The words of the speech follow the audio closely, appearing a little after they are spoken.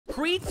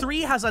Creed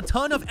 3 has a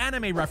ton of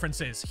anime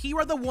references. Here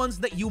are the ones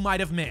that you might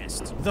have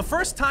missed. The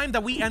first time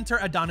that we enter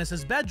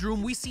Adonis's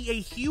bedroom, we see a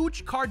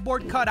huge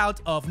cardboard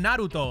cutout of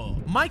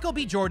Naruto. Michael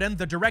B. Jordan,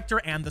 the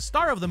director and the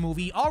star of the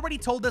movie, already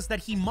told us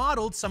that he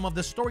modeled some of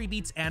the story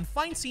beats and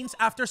fight scenes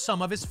after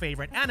some of his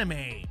favorite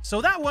anime.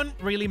 So that one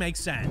really makes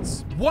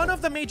sense. One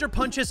of the major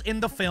punches in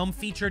the film,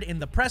 featured in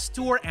the press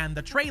tour and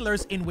the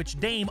trailers, in which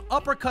Dame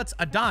uppercuts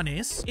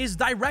Adonis, is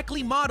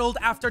directly modeled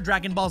after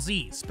Dragon Ball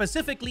Z,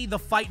 specifically the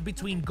fight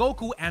between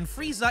Goku and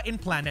Frieza in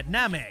Planet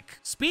Namek.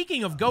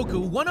 Speaking of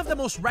Goku, one of the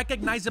most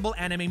recognizable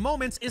anime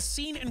moments is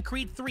seen in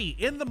Creed 3,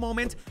 in the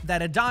moment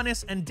that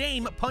Adonis and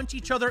Dame punch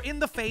each other in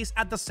the face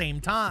at the same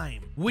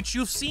time, which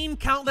you've seen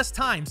countless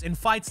times in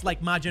fights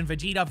like Majin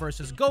Vegeta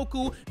versus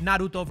Goku,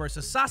 Naruto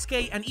versus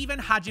Sasuke, and even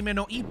Hajime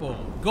no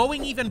Ippo.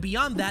 Going even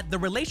beyond that, the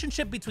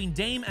relationship between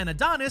Dame and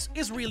Adonis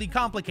is really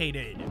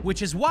complicated,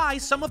 which is why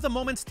some of the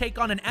moments take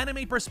on an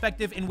anime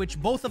perspective in which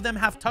both of them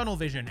have tunnel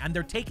vision and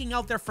they're taking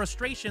out their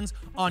frustrations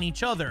on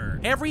each other.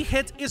 Every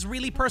hit is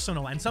really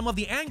personal, and some of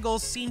the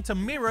angles seem to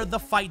mirror the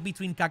fight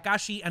between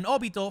Kakashi and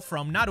Obito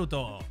from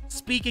Naruto.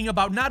 Speaking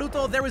about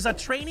Naruto, there is a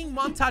training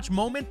montage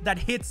moment that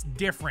hits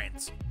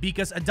different,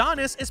 because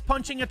Adonis is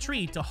punching a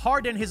tree to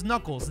harden his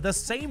knuckles the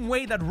same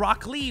way that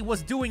Rock Lee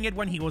was doing it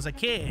when he was a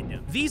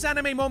kid. These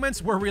anime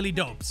moments were really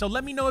dope, so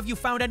let me know if you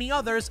found any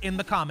others in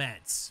the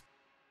comments.